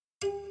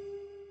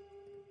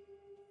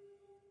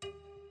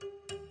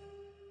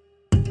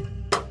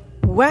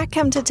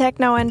Welcome to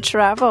Techno and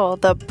Travel,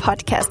 the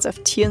podcast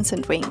of Tunes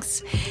and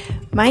Wings.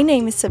 My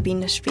name is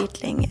Sabine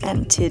Spetling,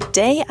 and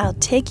today I'll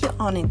take you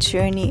on a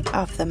journey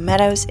of the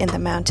Meadows in the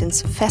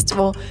Mountains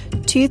Festival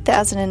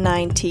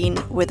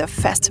 2019 with a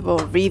festival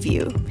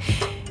review.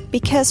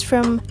 Because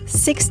from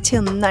 6th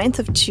till 9th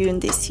of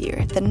June this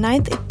year, the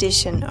 9th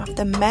edition of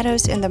the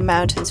Meadows in the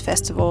Mountains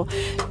Festival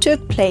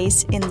took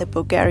place in the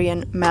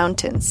Bulgarian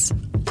mountains.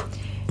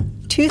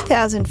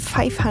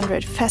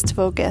 2,500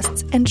 festival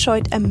guests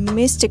enjoyed a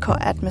mystical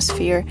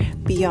atmosphere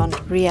beyond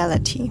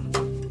reality.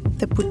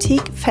 The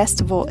Boutique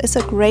Festival is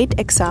a great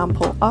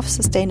example of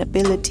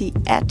sustainability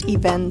at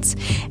events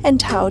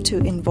and how to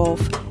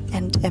involve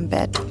and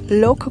embed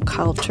local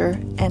culture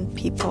and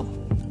people.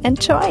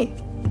 Enjoy!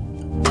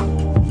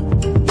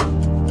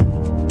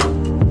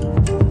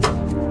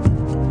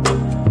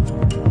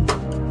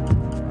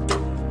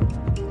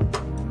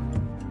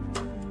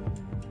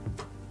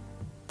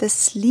 The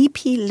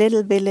sleepy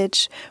little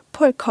village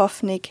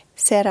Polkovnik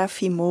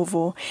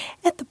Serafimovo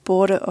at the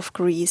border of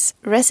Greece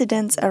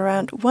residents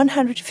around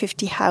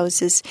 150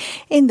 houses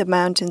in the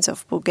mountains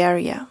of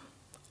Bulgaria.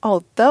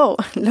 Although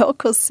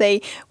locals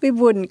say we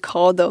wouldn't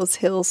call those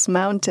hills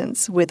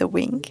mountains with a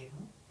wink.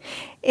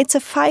 It's a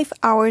 5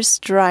 hours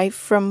drive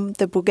from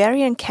the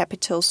Bulgarian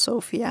capital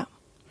Sofia.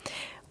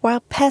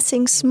 While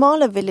passing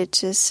smaller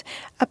villages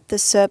up the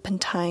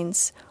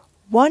Serpentines,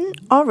 one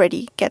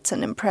already gets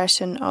an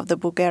impression of the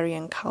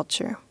Bulgarian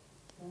culture.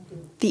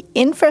 The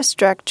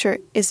infrastructure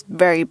is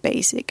very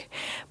basic,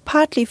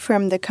 partly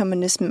from the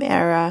communism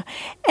era,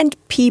 and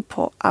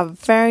people are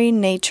very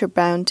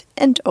nature-bound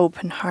and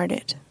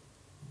open-hearted.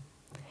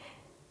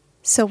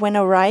 So when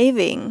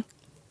arriving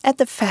at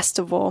the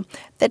festival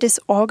that is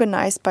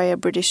organized by a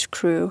British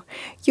crew,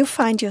 you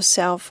find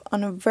yourself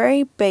on a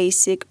very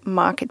basic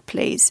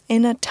marketplace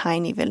in a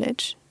tiny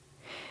village.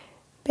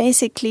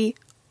 Basically,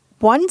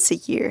 once a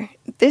year,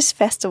 this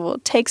festival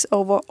takes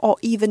over or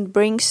even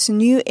brings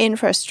new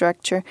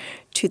infrastructure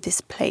to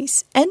this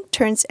place and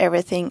turns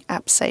everything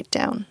upside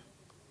down.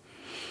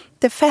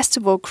 The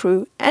festival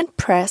crew and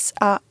press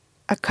are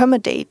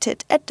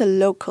accommodated at the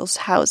locals'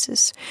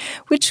 houses,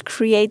 which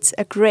creates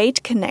a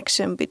great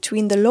connection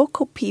between the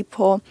local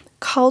people,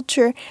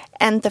 culture,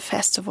 and the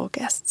festival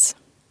guests.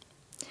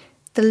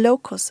 The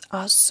locals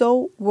are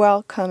so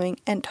welcoming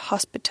and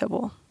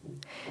hospitable.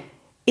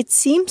 It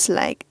seems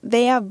like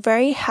they are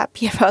very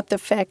happy about the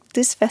fact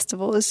this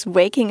festival is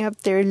waking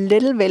up their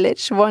little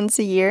village once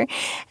a year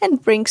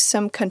and brings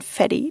some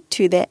confetti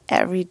to their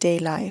everyday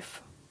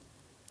life.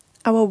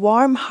 Our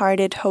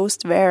warm-hearted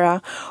host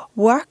Vera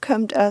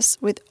welcomed us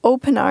with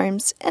open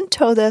arms and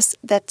told us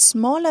that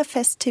smaller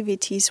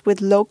festivities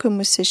with local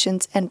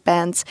musicians and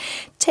bands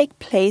take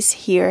place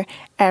here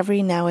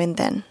every now and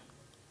then.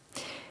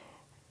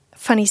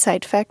 Funny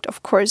side fact,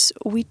 of course,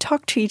 we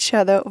talk to each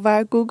other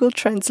via Google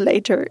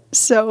Translator.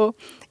 So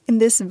in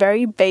this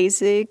very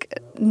basic,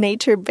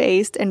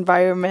 nature-based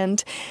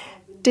environment,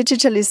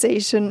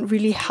 digitalization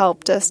really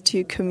helped us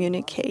to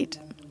communicate.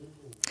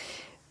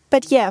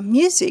 But yeah,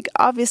 music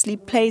obviously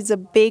plays a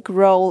big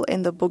role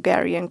in the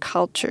Bulgarian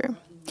culture.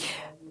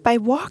 By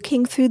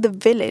walking through the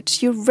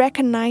village, you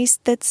recognize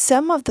that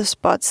some of the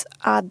spots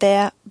are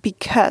there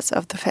because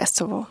of the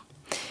festival.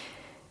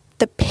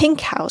 The Pink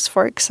House,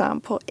 for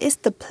example, is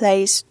the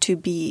place to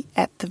be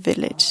at the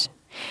village.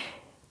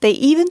 They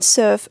even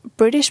serve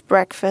British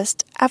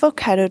breakfast,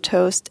 avocado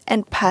toast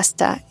and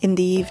pasta in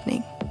the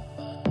evening.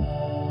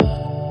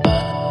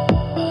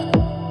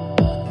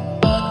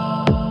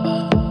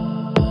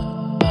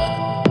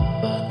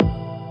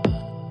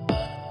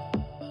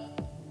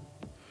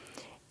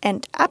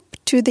 And up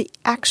to the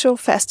actual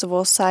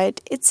festival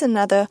site, it's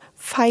another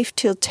 5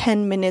 till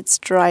 10 minutes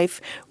drive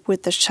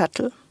with the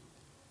shuttle.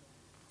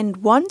 And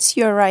once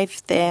you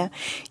arrive there,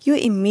 you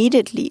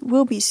immediately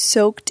will be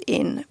soaked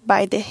in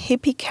by the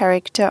hippie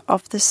character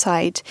of the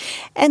site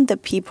and the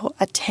people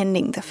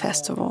attending the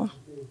festival.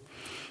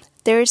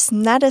 There is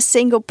not a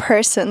single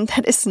person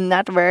that is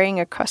not wearing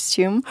a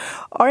costume,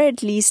 or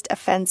at least a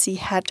fancy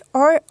hat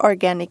or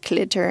organic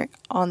glitter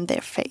on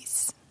their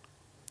face.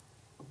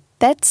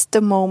 That's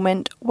the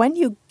moment when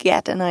you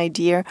get an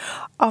idea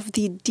of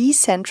the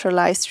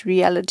decentralized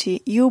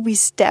reality you'll be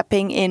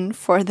stepping in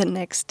for the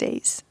next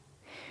days.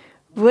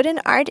 Wooden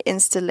art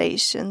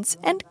installations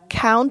and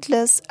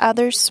countless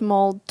other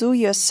small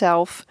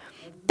do-yourself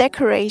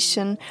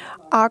decoration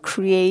are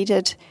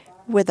created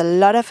with a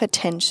lot of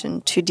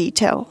attention to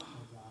detail.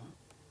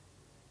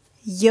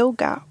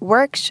 Yoga,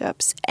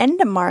 workshops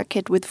and a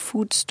market with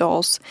food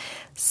stalls,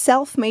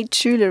 self-made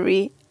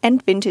jewelry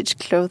and vintage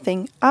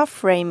clothing are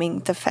framing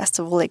the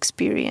festival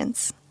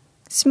experience.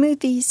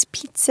 Smoothies,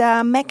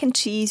 pizza, mac and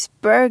cheese,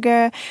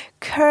 burger,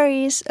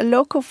 curries,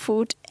 local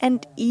food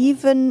and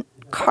even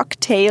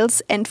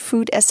cocktails and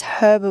food as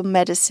herbal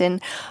medicine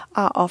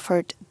are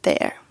offered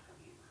there.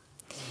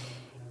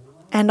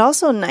 And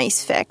also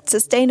nice fact,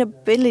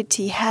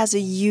 sustainability has a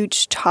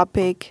huge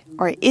topic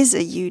or is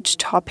a huge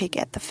topic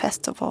at the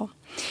festival.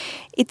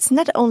 It's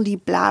not only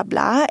blah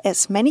blah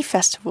as many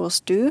festivals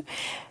do,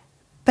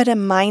 but a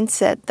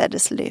mindset that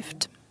is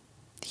lived.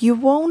 You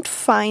won't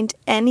find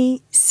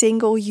any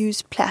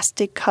single-use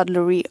plastic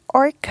cutlery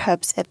or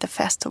cups at the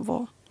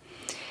festival.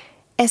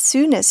 As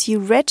soon as you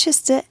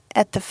register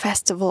at the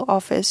festival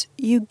office,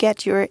 you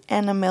get your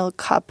enamel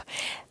cup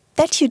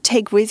that you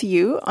take with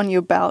you on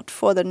your belt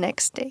for the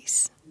next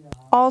days.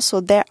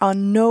 Also, there are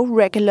no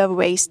regular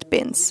waste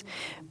bins,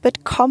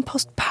 but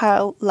compost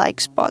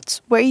pile-like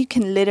spots where you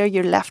can litter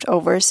your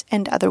leftovers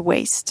and other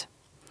waste.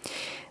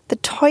 The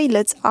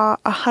toilets are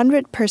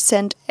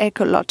 100%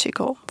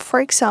 ecological. For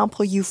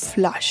example, you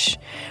flush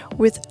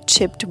with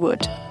chipped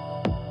wood.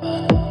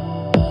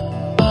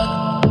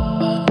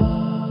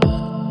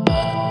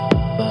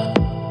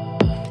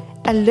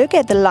 A look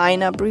at the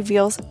lineup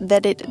reveals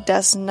that it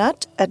does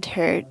not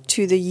adhere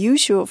to the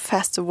usual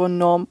festival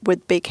norm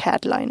with big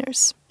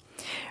headliners.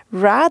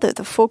 Rather,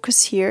 the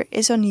focus here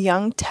is on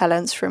young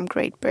talents from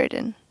Great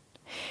Britain.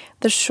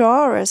 The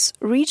genres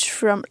reach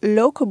from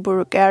local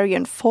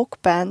Bulgarian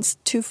folk bands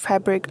to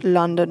Fabric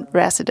London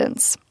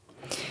residents.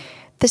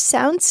 The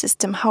sound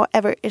system,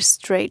 however, is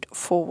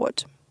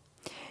straightforward.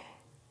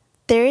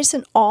 There is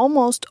an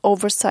almost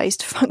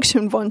oversized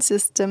Function 1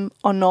 system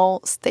on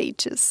all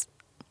stages.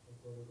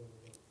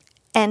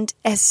 And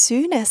as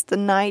soon as the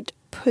night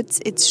puts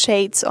its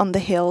shades on the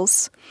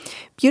hills,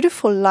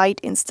 beautiful light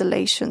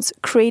installations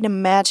create a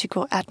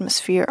magical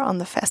atmosphere on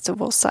the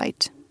festival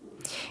site.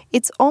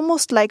 It's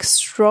almost like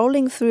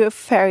strolling through a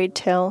fairy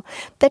tale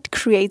that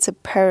creates a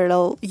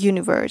parallel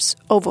universe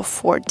over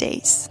 4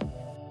 days.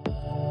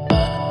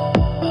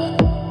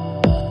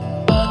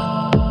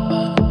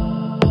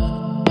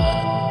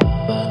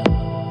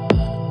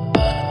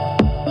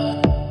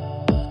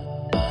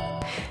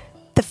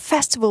 The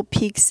festival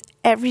peaks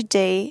every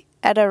day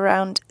at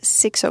around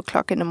 6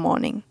 o'clock in the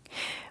morning,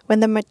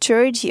 when the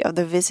majority of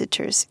the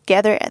visitors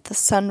gather at the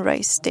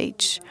sunrise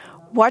stage,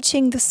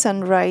 watching the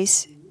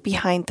sunrise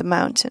behind the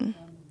mountain.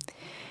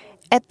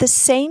 At the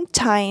same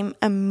time,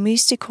 a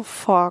mystical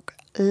fog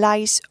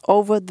lies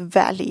over the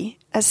valley,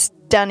 a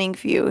stunning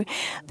view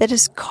that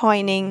is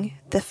coining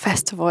the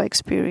festival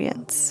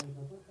experience.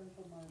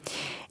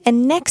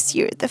 And next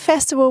year, the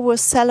festival will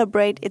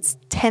celebrate its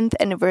 10th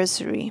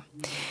anniversary.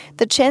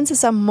 The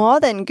chances are more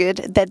than good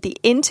that the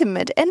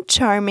intimate and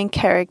charming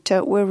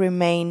character will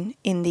remain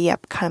in the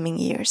upcoming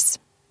years.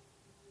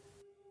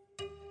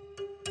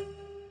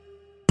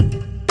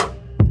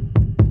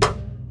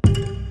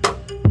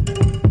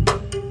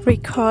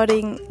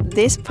 Recording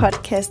this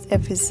podcast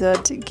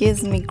episode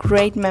gives me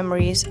great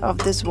memories of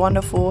this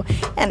wonderful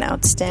and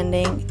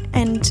outstanding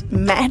and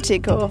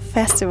magical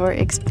festival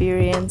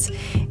experience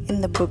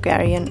in the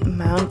Bulgarian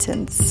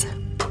mountains.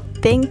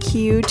 Thank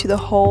you to the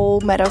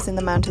whole Meadows in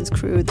the Mountains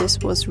crew. This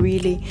was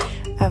really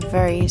a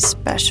very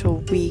special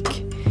week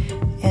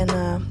in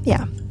a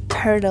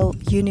parallel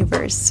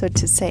universe, so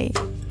to say.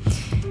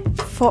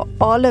 For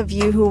all of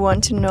you who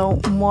want to know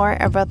more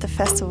about the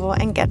festival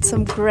and get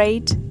some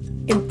great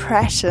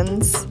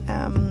impressions,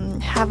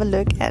 have a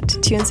look at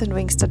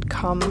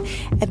tunesandwings.com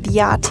at the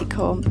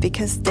article,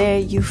 because there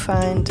you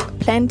find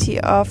plenty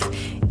of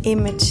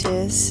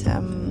images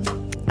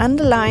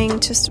underlying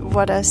just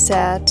what I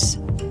said.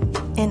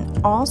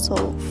 And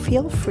also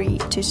feel free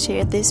to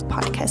share this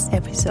podcast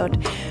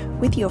episode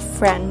with your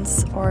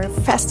friends or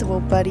festival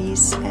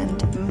buddies,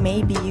 and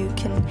maybe you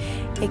can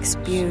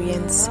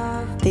experience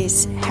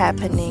this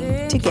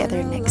happening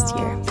together next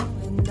year.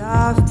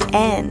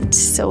 And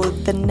so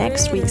the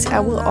next weeks I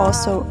will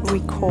also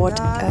record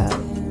a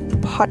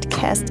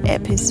podcast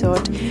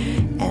episode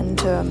and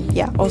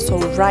also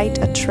write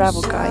a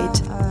travel guide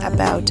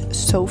about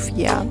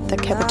Sofia, the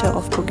capital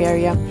of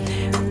Bulgaria,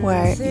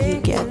 where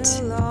you get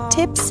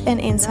tips and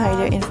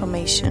insider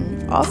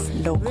information of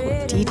local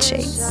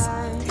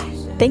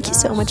DJs. Thank you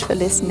so much for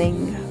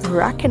listening.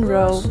 Rock and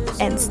roll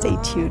and stay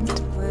tuned.